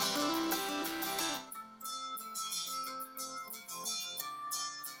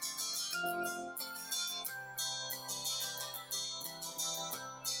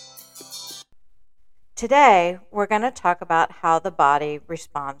Today, we're going to talk about how the body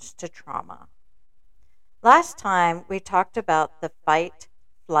responds to trauma. Last time, we talked about the fight,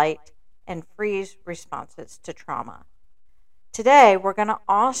 flight, and freeze responses to trauma. Today, we're going to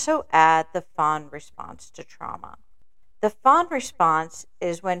also add the fawn response to trauma. The fawn response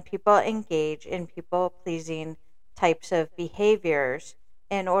is when people engage in people pleasing types of behaviors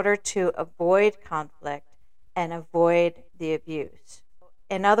in order to avoid conflict and avoid the abuse.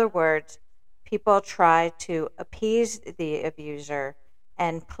 In other words, people try to appease the abuser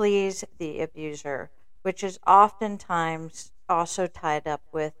and please the abuser, which is oftentimes also tied up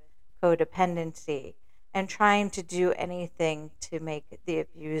with codependency and trying to do anything to make the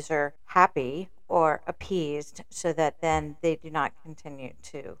abuser happy or appeased so that then they do not continue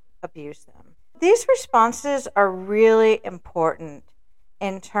to abuse them. These responses are really important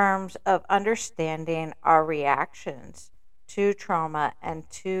in terms of understanding our reactions to trauma and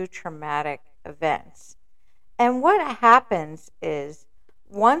to traumatic events. And what happens is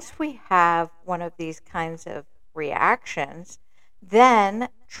once we have one of these kinds of reactions, then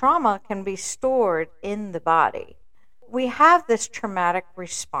trauma can be stored in the body. We have this traumatic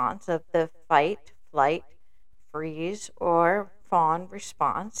response of the fight, flight, freeze, or fawn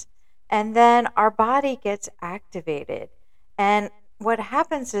response, and then our body gets activated. And what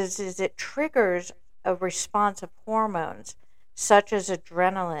happens is it triggers a response of hormones such as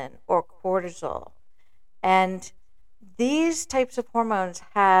adrenaline or cortisol. And these types of hormones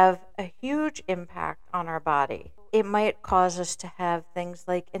have a huge impact on our body. It might cause us to have things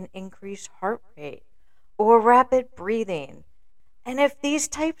like an increased heart rate or rapid breathing. And if these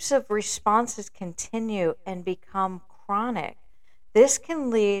types of responses continue and become chronic, this can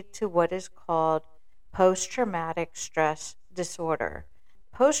lead to what is called post-traumatic stress disorder.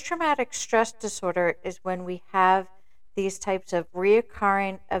 Post-traumatic stress disorder is when we have these types of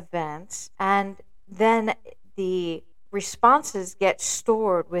reoccurring events and then the responses get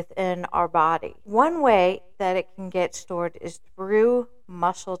stored within our body. One way that it can get stored is through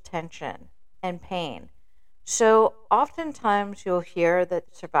muscle tension and pain. So oftentimes you'll hear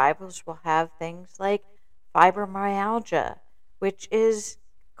that survivors will have things like fibromyalgia, which is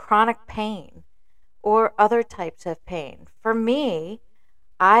chronic pain, or other types of pain. For me,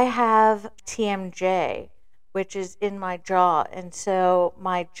 I have TMJ, which is in my jaw, and so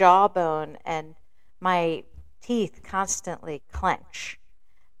my jawbone and my teeth constantly clench.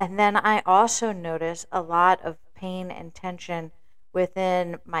 And then I also notice a lot of pain and tension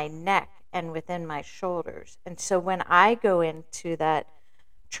within my neck and within my shoulders. And so when I go into that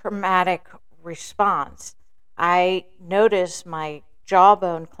traumatic response, I notice my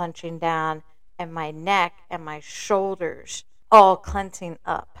jawbone clenching down and my neck and my shoulders all clenching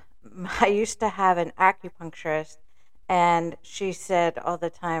up. I used to have an acupuncturist, and she said all the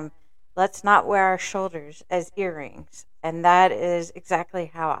time, let's not wear our shoulders as earrings. And that is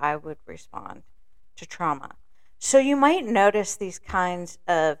exactly how I would respond to trauma. So you might notice these kinds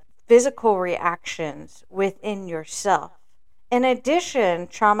of physical reactions within yourself. In addition,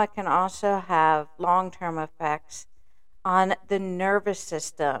 trauma can also have long-term effects on the nervous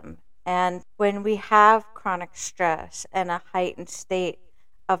system. And when we have chronic stress and a heightened state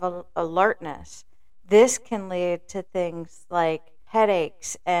of alertness, this can lead to things like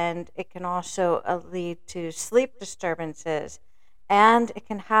headaches, and it can also lead to sleep disturbances, and it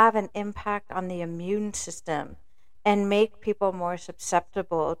can have an impact on the immune system and make people more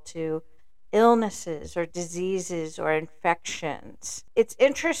susceptible to illnesses or diseases or infections. It's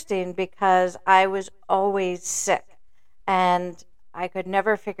interesting because I was always sick and I could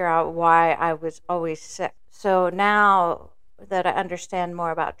never figure out why I was always sick. So now that I understand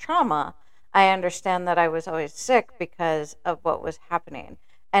more about trauma, I understand that I was always sick because of what was happening.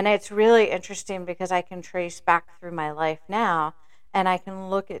 And it's really interesting because I can trace back through my life now and I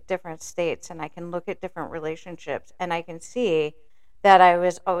can look at different states and I can look at different relationships and I can see that I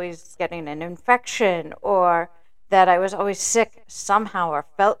was always getting an infection or that I was always sick somehow or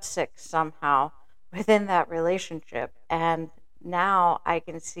felt sick somehow within that relationship. And now I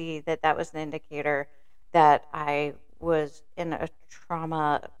can see that that was an indicator that I was in a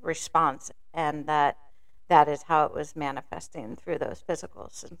trauma response and that is how it was manifesting through those physical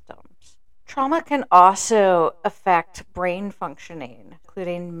symptoms. Trauma can also affect brain functioning,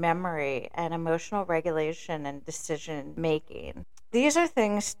 including memory and emotional regulation and decision making. These are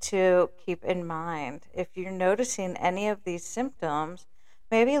things to keep in mind. If you're noticing any of these symptoms,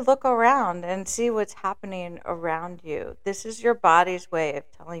 maybe look around and see what's happening around you. This is your body's way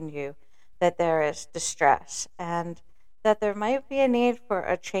of telling you that there is distress and that there might be a need for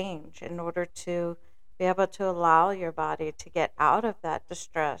a change in order to be able to allow your body to get out of that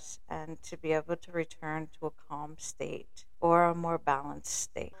distress and to be able to return to a calm state or a more balanced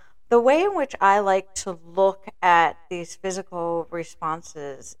state. The way in which I like to look at these physical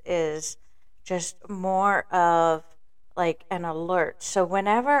responses is just more of like an alert. So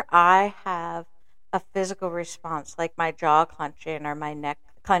whenever I have a physical response, like my jaw clenching or my neck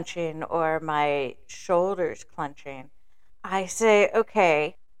clenching or my shoulders clenching, I say,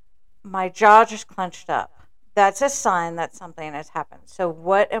 okay, my jaw just clenched up. That's a sign that something has happened. So,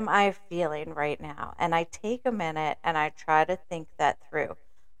 what am I feeling right now? And I take a minute and I try to think that through.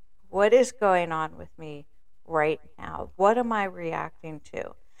 What is going on with me right now? What am I reacting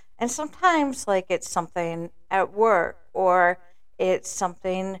to? And sometimes, like, it's something at work, or it's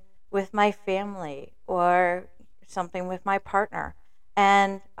something with my family, or something with my partner.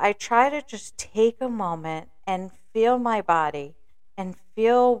 And I try to just take a moment and feel my body and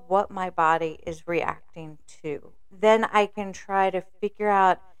feel what my body is reacting to. Then I can try to figure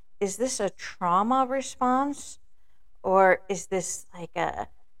out, is this a trauma response, or is this like a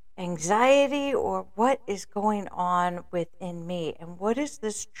anxiety, or what is going on within me, and what is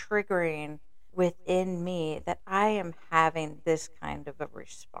this triggering within me that I am having this kind of a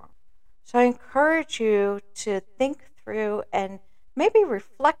response. So I encourage you to think through and maybe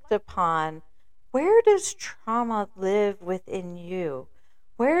reflect upon, where does trauma live within you?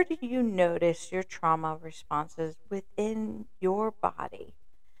 Where do you notice your trauma responses within your body?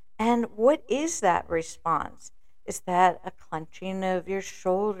 And what is that response? Is that a clenching of your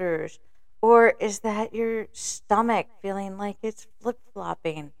shoulders? Or is that your stomach feeling like it's flip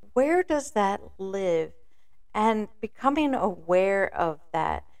flopping? Where does that live? And becoming aware of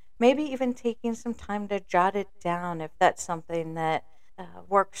that. Maybe even taking some time to jot it down if that's something that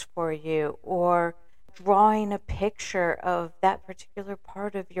works for you, or drawing a picture of that particular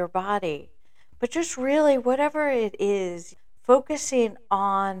part of your body. But just really, whatever it is, focusing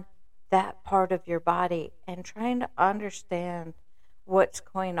on that part of your body and trying to understand what's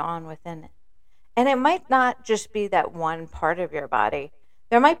going on within it. And it might not just be that one part of your body.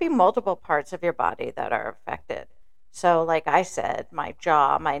 There might be multiple parts of your body that are affected. So, like I said, my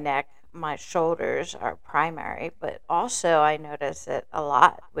jaw, my neck, my shoulders are primary, but also I notice it a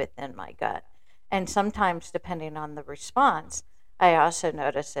lot within my gut. And sometimes, depending on the response, I also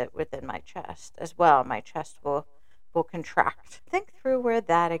notice it within my chest as well. My chest will contract. Think through where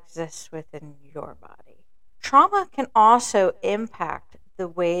that exists within your body. Trauma can also impact the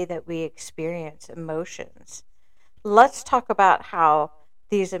way that we experience emotions. Let's talk about how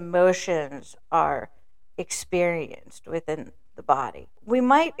these emotions are experienced within the body. We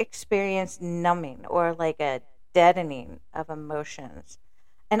might experience numbing or like a deadening of emotions.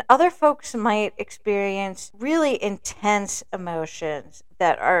 And other folks might experience really intense emotions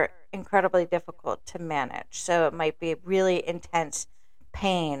that are incredibly difficult to manage. So it might be really intense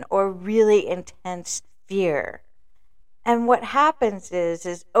pain or really intense fear. And what happens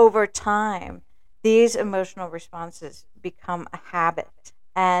is over time, these emotional responses become a habit,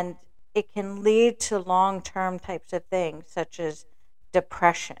 and it can lead to long-term types of things such as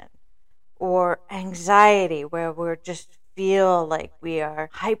depression or anxiety, where we're just feel like we are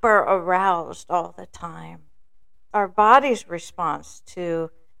hyper aroused all the time. Our body's response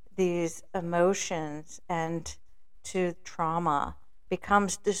to these emotions and to trauma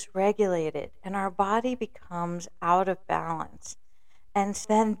becomes dysregulated, and our body becomes out of balance. And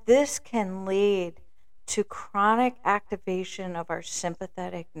then this can lead to chronic activation of our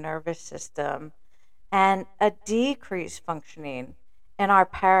sympathetic nervous system and a decreased functioning in our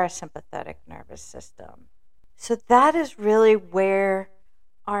parasympathetic nervous system. So that is really where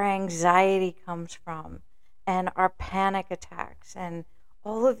our anxiety comes from, and our panic attacks, and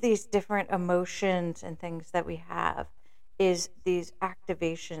all of these different emotions and things that we have, is these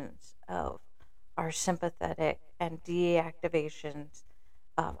activations of our sympathetic and deactivations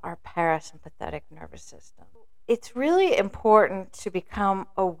of our parasympathetic nervous system. It's really important to become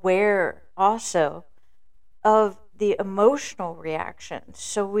aware also of the emotional reactions.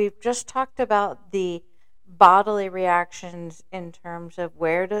 So we've just talked about the bodily reactions in terms of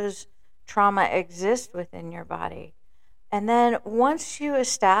where does trauma exist within your body. And then once you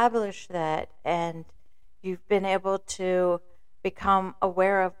establish that and you've been able to become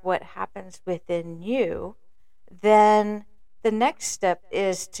aware of what happens within you, then the next step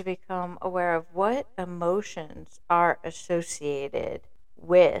is to become aware of what emotions are associated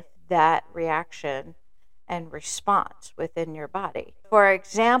with that reaction and response within your body. For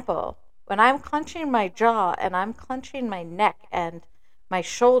example, when I'm clenching my jaw and I'm clenching my neck and my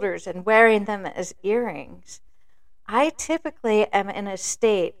shoulders and wearing them as earrings, I typically am in a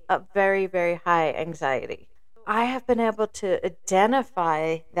state of very, very high anxiety. I have been able to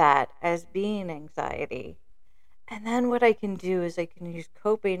identify that as being anxiety. And then what I can do is I can use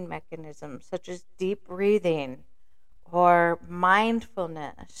coping mechanisms such as deep breathing or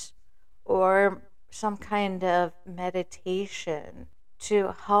mindfulness or some kind of meditation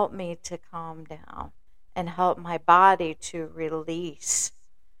to help me to calm down and help my body to release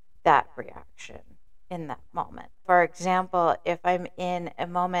that reaction in that moment. For example, if I'm in a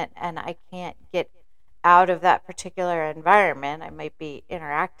moment and I can't get out of that particular environment, I might be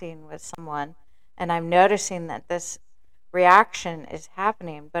interacting with someone and I'm noticing that this reaction is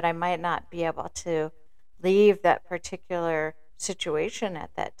happening, but I might not be able to leave that particular situation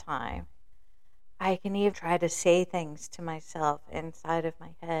at that time. I can even try to say things to myself inside of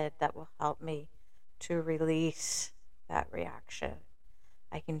my head that will help me to release that reaction.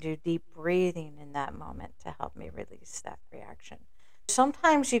 I can do deep breathing in that moment to help me release that reaction.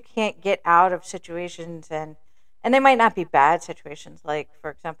 Sometimes you can't get out of situations and they might not be bad situations. Like,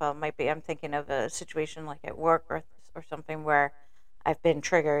 for example, I'm thinking of a situation like at work or something where I've been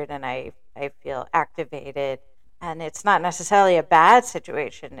triggered and I feel activated. And it's not necessarily a bad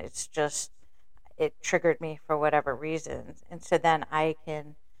situation. It's just, it triggered me for whatever reasons. And so then I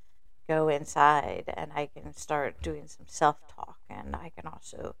can go inside and I can start doing some self-talk, and I can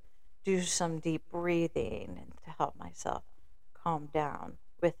also do some deep breathing and to help myself calm down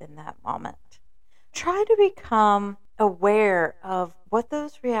within that moment. Try to become aware of what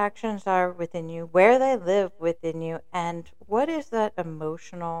those reactions are within you, where they live within you, and what is that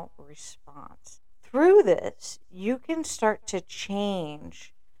emotional response. Through this, you can start to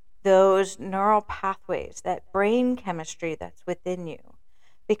change those neural pathways, that brain chemistry that's within you.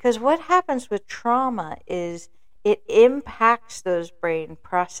 Because what happens with trauma is it impacts those brain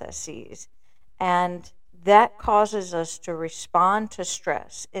processes, and that causes us to respond to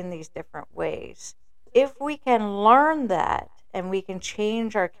stress in these different ways. If we can learn that and we can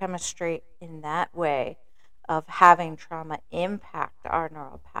change our chemistry in that way of having trauma impact our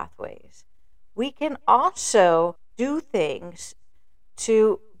neural pathways, we can also do things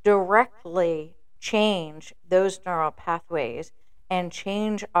to directly change those neural pathways and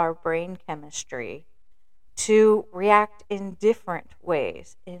change our brain chemistry to react in different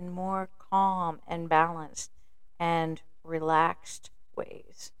ways, in more calm and balanced and relaxed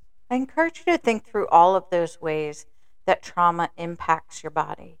ways. I encourage you to think through all of those ways that trauma impacts your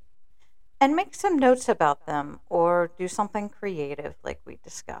body and make some notes about them or do something creative like we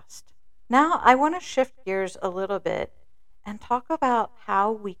discussed. Now, I want to shift gears a little bit and talk about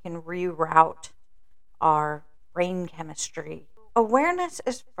how we can reroute our brain chemistry. Awareness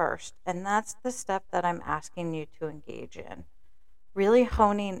is first, and that's the step that I'm asking you to engage in. Really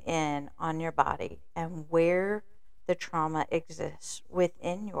honing in on your body and where the trauma exists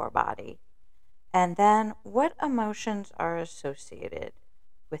within your body. And then what emotions are associated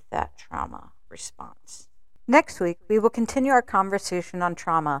with that trauma response. Next week, we will continue our conversation on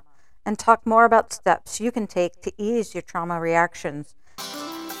trauma and talk more about steps you can take to ease your trauma reactions.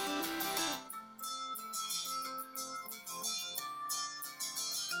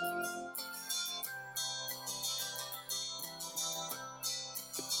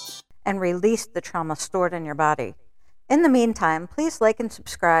 And release the trauma stored in your body. In the meantime, please like and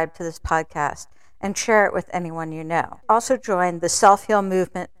subscribe to this podcast and share it with anyone you know. Also join the Self Heal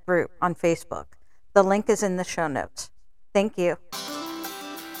Movement group on Facebook. The link is in the show notes. Thank you.